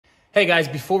Hey guys,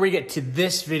 before we get to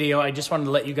this video, I just wanted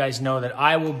to let you guys know that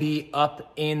I will be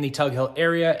up in the Tug Hill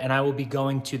area and I will be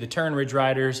going to the Curran Ridge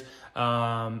Riders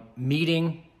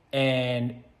meeting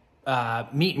and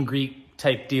meet and greet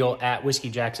type deal at Whiskey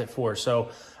Jack's at 4. So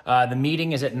the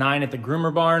meeting is at 9 at the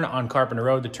Groomer Barn on Carpenter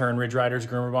Road, the Curran Ridge Riders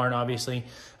Groomer Barn, obviously.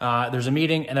 There's a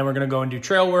meeting and then we're gonna go and do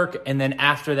trail work. And then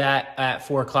after that at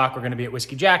 4 o'clock, we're gonna be at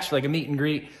Whiskey Jack's for like a meet and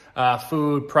greet.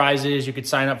 Food, prizes, you could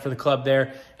sign up for the club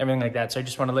there, everything like that. So I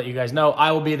just want to let you guys know,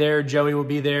 I will be there, Joey will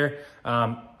be there,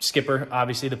 Skipper,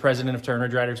 obviously the president of Curran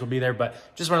Ridge Riders will be there, but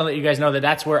just want to let you guys know that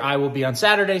that's where I will be on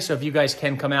Saturday. So if you guys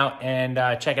can come out and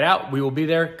check it out, we will be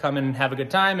there. Come and have a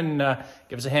good time and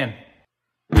give us a hand.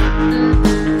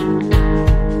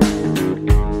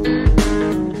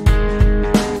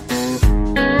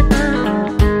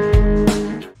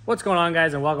 What's going on,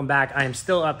 guys, and welcome back. I am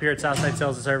still up here at Southside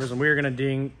Sales and Service, and we're going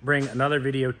to bring another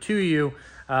video to you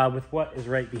with what is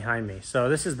right behind me. So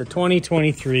this is the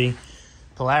 2023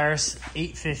 Polaris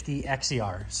 850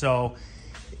 XCR. So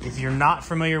if you're not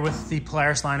familiar with the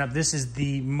Polaris lineup, this is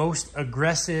the most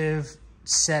aggressive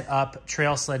setup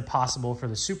trail sled possible for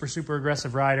the super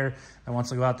aggressive rider that wants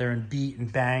to go out there and beat and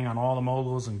bang on all the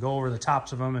moguls and go over the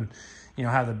tops of them and, you know,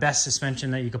 have the best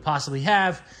suspension that you could possibly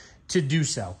have to do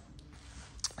so.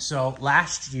 So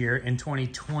last year in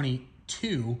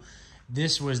 2022,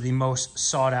 this was the most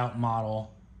sought out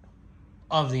model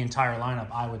of the entire lineup,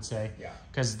 I would say,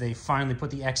 because they finally put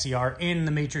the XCR in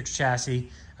the Matrix chassis.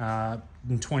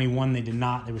 In 21, they did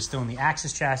not. It was still in the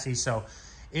Axis chassis. So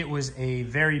it was a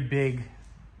very big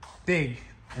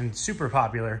and super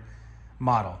popular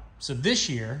model. So this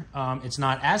year, it's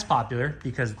not as popular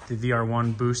because the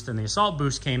VR1 boost and the Assault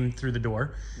boost came through the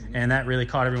door, and that really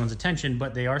caught everyone's attention,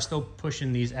 but they are still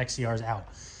pushing these XCRs out.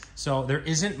 So there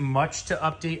isn't much to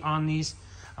update on these.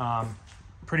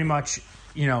 Pretty much,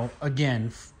 you know,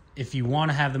 again, if you want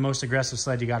to have the most aggressive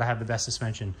sled, you got to have the best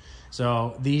suspension.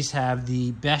 So these have the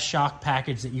best shock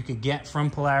package that you could get from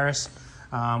Polaris,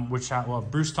 which well,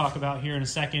 Bruce talk about here in a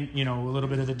second, you know, a little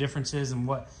bit of the differences and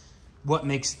what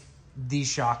makes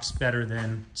these shocks better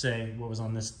than, say, what was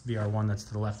on this VR1 that's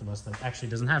to the left of us that actually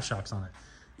doesn't have shocks on it.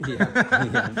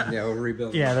 Yeah, we're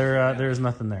rebuilding. Yeah, there's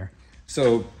nothing there.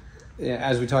 So, yeah,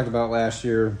 as we talked about last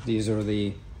year, these are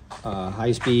the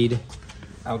high speed,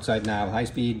 outside knob high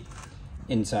speed,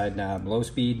 inside knob low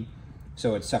speed.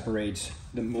 So it separates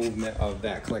the movement of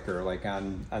that clicker. Like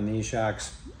on these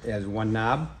shocks, it has one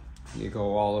knob. You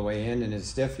go all the way in and it's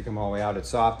stiff. You come all the way out, it's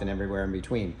soft, and everywhere in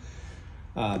between.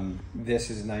 This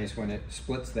is nice when it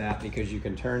splits that, because you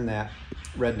can turn that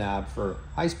red knob for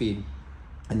high speed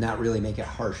and not really make it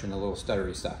harsh and a little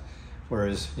stuttery stuff.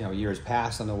 Whereas, you know, years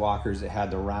past on the walkers, it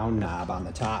had the round knob on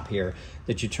the top here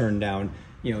that you turn down.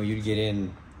 You know, you'd get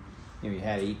in, you know, you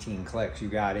had 18 clicks, you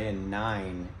got in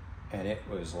 9, and it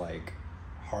was like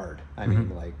hard. I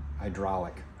mean, like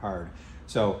hydraulic hard.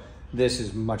 So this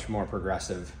is much more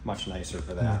progressive, much nicer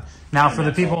for that. Now, for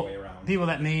the people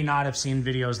that may not have seen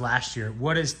videos last year,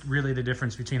 what is really the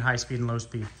difference between high speed and low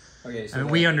speed? Okay, so I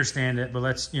mean, we understand it, but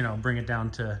let's, you know, bring it down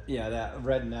to... Yeah, that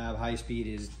red knob high speed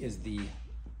is the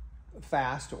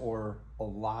fast or a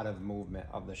lot of movement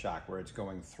of the shock, where it's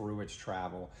going through its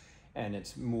travel and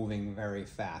it's moving very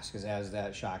fast, because as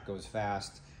that shock goes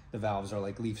fast, the valves are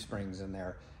like leaf springs in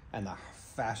there, and the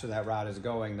faster that rod is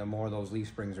going, the more those leaf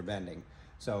springs are bending.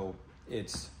 So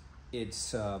it's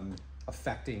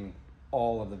affecting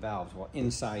all of the valves. Well,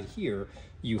 inside here,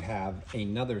 you have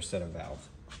another set of valves.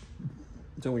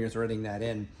 So when you're threading that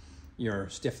in, you're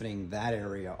stiffening that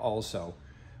area also,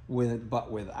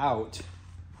 but without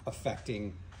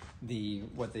affecting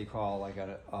what they call like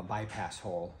a bypass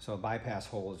hole. So a bypass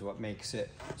hole is what makes it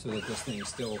so that this thing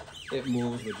still, it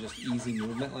moves with just easy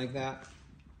movement like that.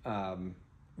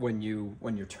 When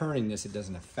you're turning this, it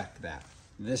doesn't affect that.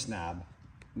 This knob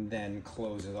then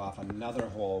closes off another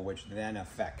hole, which then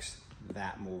affects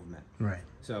that movement. Right.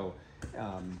 So,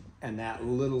 and that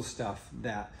little stuff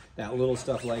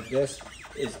like this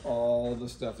is all the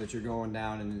stuff that you're going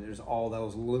down, and there's all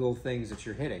those little things that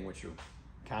you're hitting, which you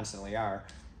constantly are,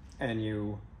 but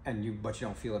you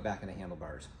don't feel it back in the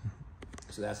handlebars.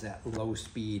 So that's that low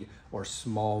speed or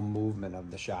small movement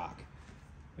of the shock.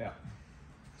 Yeah.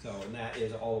 So, and that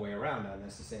is all the way around on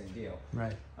this, the same deal.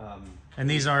 Right. And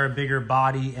these are a bigger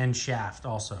body and shaft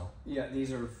also. Yeah,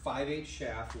 these are 5/8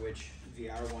 shaft, which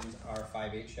VR1s are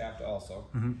 5/8 shaft also.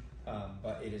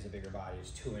 But it is a bigger body.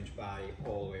 It's 2-inch body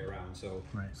all the way around. So,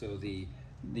 so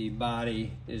the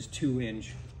body is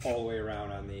 2-inch all the way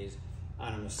around on these.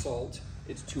 On an Assault,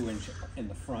 it's 2-inch in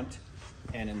the front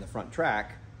and in the front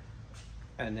track,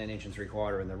 and then 1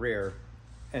 3/4 in the rear.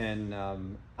 And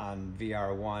on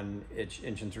VR1, it's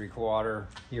 1 3/4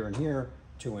 here and here,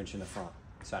 2 inch in the front,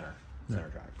 center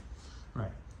drive.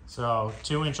 Right. So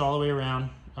 2 inch all the way around.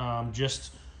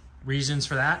 Just reasons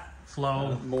for that.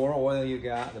 Flow. The more oil you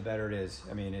got, the better it is.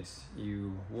 I mean, it's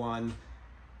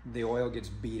the oil gets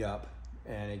beat up,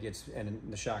 and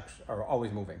the shocks are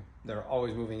always moving. They're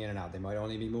always moving in and out. They might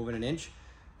only be moving 1 inch.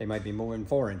 They might be moving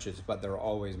 4 inches, but they're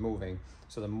always moving.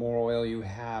 So the more oil you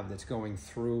have that's going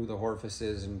through the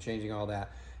orifices and changing all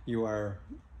that, you are,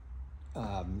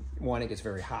 one, it gets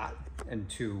very hot, and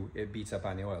two, it beats up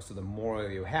on the oil. So the more oil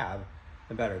you have,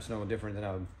 the better. It's no different than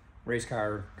a race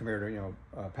car compared to,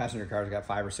 a passenger car's got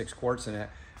 5 or 6 quarts in it.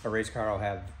 A race car will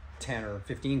have 10 or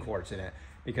 15 quarts in it,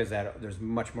 because there's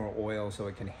much more oil, so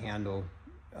it can handle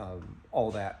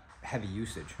all that heavy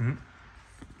usage. Mm-hmm.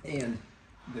 And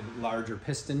the larger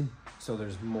piston, so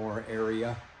there's more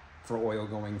area for oil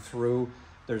going through.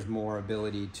 There's more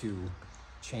ability to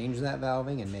change that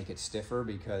valving and make it stiffer,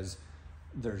 because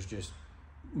there's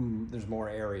more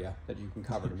area that you can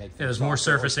cover to make things. There's more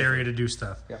surface area to do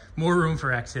stuff. Yep. More room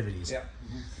for activities. Yep.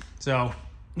 Mm-hmm. So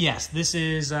yes, this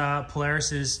is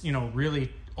Polaris's,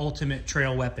 really ultimate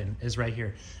trail weapon is right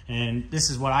here. And this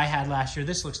is what I had last year.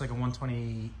 This looks like a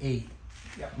 128.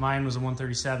 Yep. Mine was a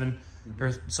 137,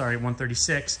 or sorry,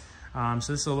 136. So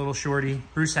this is a little shorty.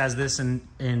 Bruce has this in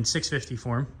 650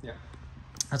 form. Yeah.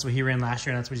 That's what he ran last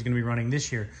year, and that's what he's going to be running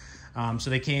this year. So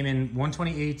they came in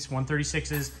 128s,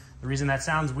 136s. The reason that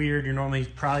sounds weird, you're normally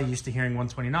probably used to hearing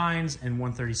 129s and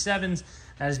 137s.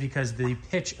 That is because the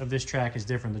pitch of this track is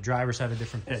different. The drivers have a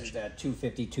different pitch. This is that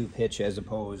 252 pitch as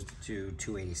opposed to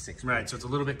 286. Right, so it's a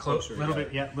little bit closer. A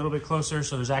little bit closer.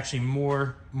 So there's actually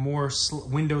more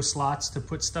window slots to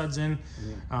put studs in.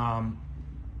 Mm-hmm.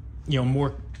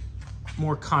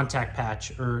 More contact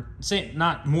patch, or say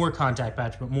not more contact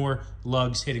patch, but more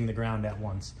lugs hitting the ground at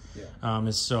once. Yeah.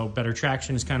 So better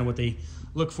traction is kind of what they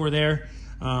look for there.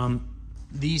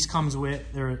 These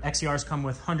their XCRs come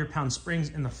with 100-pound springs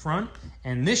in the front,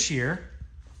 and this year,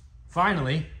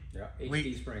 finally,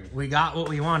 we got what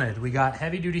we wanted. We got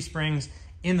heavy-duty springs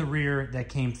in the rear that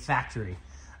came factory.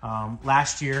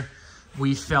 Last year,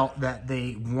 we felt that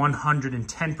they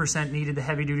 110% needed the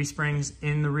heavy-duty springs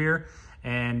in the rear,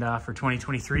 and for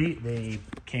 2023, they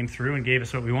came through and gave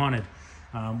us what we wanted.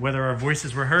 Whether our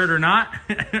voices were heard or not,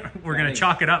 we're going to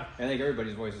chalk it up. I think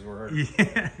everybody's voices were heard.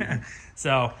 Yeah.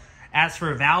 So as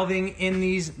for valving in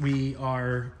these, we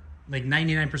are like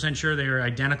 99% sure they are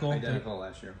identical. Identical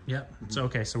last year. Yep. Mm-hmm. So,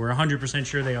 okay. So we're 100%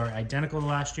 sure they are identical to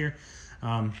last year.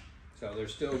 So they're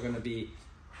still going to be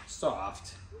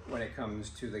soft when it comes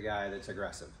to the guy that's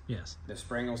aggressive. Yes. The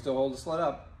spring will still hold the sled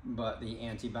up, but the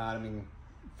anti-bottoming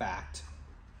fact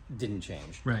didn't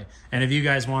change. Right. And if you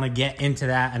guys want to get into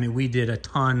that, I mean, we did a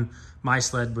ton. My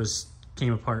sled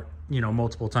came apart,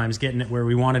 multiple times, getting it where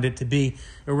we wanted it to be,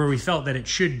 or where we felt that it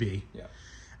should be. Yeah.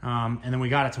 And then we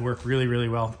got it to work really, really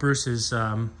well. Bruce is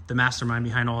the mastermind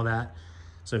behind all of that.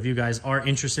 So if you guys are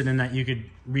interested in that, you could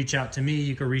reach out to me.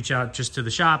 You could reach out just to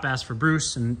the shop, ask for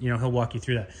Bruce, and he'll walk you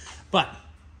through that. But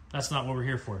that's not what we're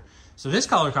here for. So this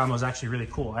color combo is actually really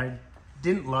cool. I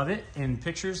didn't love it in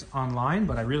pictures online,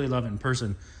 but I really love it in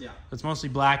person. Yeah. It's mostly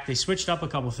black. They switched up a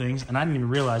couple things, and I didn't even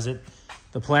realize it.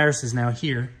 The Polaris is now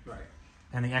here. Right.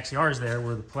 And the XCR is there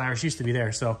where the Polaris used to be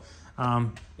there. So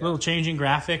little change in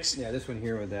graphics. Yeah, this one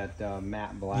here with that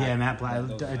matte black. Yeah, matte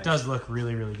black. It does look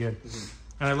really, really good. Mm-hmm.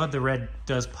 And I love the red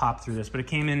does pop through this, but it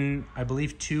came in, I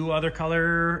believe, 2 other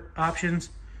color options.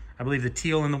 I believe the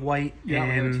teal and the white. Yeah,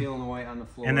 we have a teal and the white on the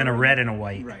floor. And then a red and a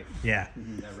white. Right. Yeah.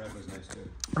 Mm-hmm. That red was nice too.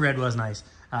 Red was nice.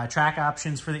 Track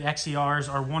options for the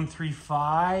XCRs are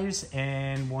 135s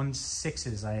and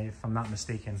 16s, if I'm not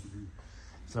mistaken. Mm-hmm.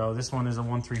 So this one is a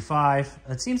 135.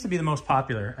 It seems to be the most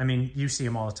popular. I mean, you see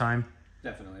them all the time.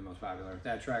 Definitely most popular.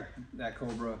 That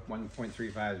Cobra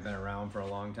 1.35 has been around for a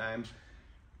long time.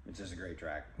 It's just a great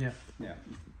track. Yeah. Yeah.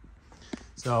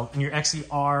 So in your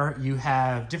XCR, you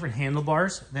have different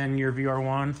handlebars than your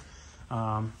VR1.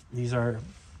 These are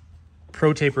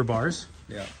Pro Taper bars.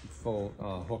 Yeah, full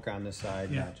hook on this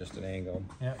side, not just an angle.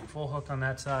 Yeah, full hook on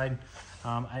that side.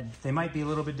 They might be a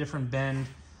little bit different bend.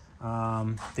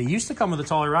 They used to come with a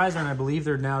taller riser, and I believe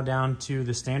they're now down to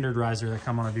the standard riser that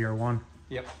come on a VR1.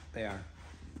 Yep, they are.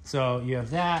 So you have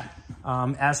that.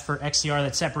 As for XCR,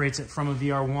 that separates it from a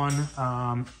VR1.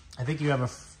 I think you have a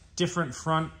different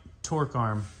front torque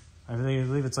arm. I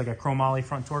believe it's like a chromoly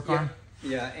front torque arm.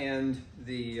 Yeah, and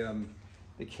the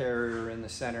carrier in the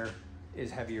center is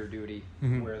heavier duty,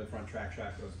 where the front track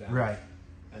shaft goes down. Right.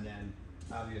 And then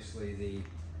obviously the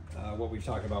what we've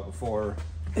talked about before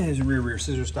is rear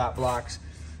scissor stop blocks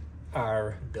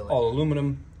are all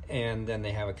aluminum, and then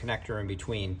they have a connector in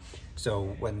between.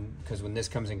 So because when this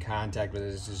comes in contact with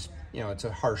it, it's just, you know, it's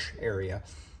a harsh area.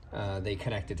 They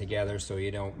connect it together so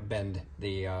you don't bend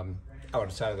the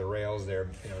outside of the rails there,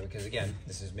 you know, because again,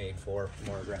 this is made for a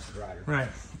more aggressive rider. Right,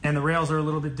 and the rails are a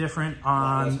little bit different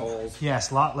on, a lot less holes.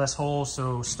 Yes, a lot less holes,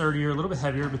 so sturdier, a little bit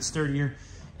heavier, but sturdier.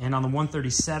 And on the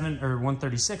 137 or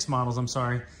 136 models, I'm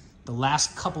sorry, the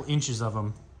last couple inches of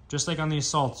them, just like on the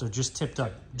Assaults, are just tipped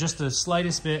up, just the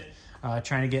slightest bit,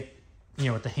 trying to get, you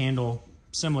know, with the handle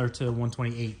similar to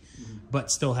 128,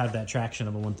 but still have that traction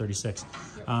of a 136.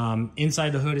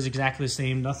 Inside the hood is exactly the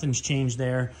same. Nothing's changed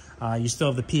there. You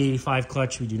still have the P85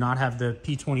 clutch. We do not have the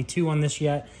P22 on this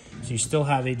yet. So you still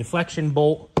have a deflection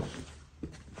bolt.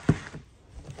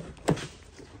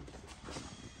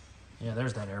 Yeah,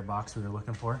 there's that air box we were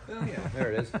looking for. Oh yeah,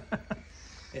 there it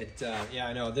is. Yeah,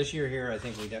 I know. This year here, I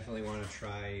think we definitely want to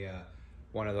try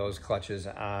one of those clutches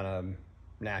on a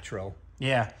natural.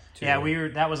 Yeah, yeah,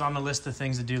 that was on the list of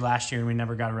things to do last year, and we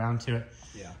never got around to it.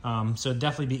 Yeah. So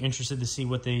definitely be interested to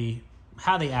see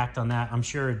how they act on that. I'm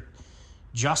sure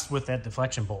just with that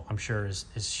deflection bolt, I'm sure is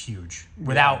huge.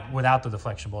 Without the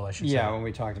deflection bolt, I should say. Yeah, when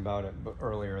we talked about it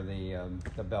earlier,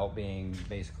 the belt being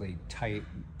basically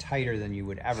tighter than you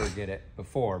would ever get it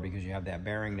before because you have that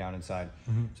bearing down inside.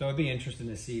 So it'd be interesting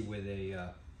to see with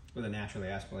a naturally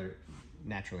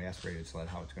aspirated sled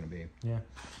how it's going to be. Yeah,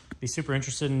 be super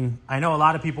interested in. I know a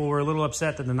lot of people were a little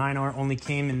upset that the 9R only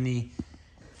came in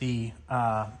the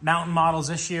mountain models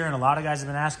this year, and a lot of guys have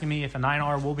been asking me if a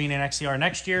 9R will be in an XCR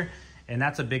next year, and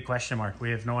that's a big question mark.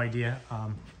 We have no idea.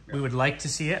 We would like to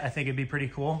see it. I think it'd be pretty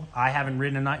cool. I haven't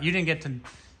ridden a 9. You didn't get on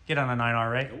a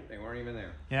 9R, right? Nope, they weren't even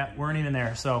there. Yeah, weren't even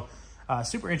there. So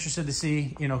super interested to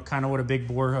see, you know, kind of what a big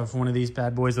bore of one of these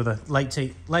bad boys with a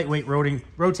lightweight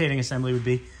rotating assembly would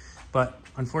be. But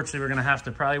unfortunately, we're going to have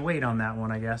to probably wait on that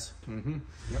one, I guess.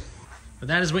 Yep. But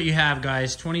that is what you have,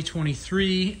 guys.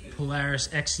 2023 Polaris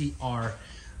XCR.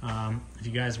 If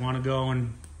you guys want to go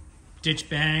and ditch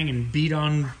bang and beat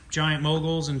on giant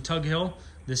moguls and Tug Hill,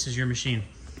 this is your machine.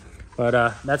 But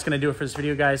that's going to do it for this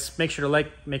video, guys. Make sure to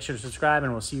like, make sure to subscribe,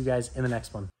 and we'll see you guys in the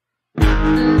next one.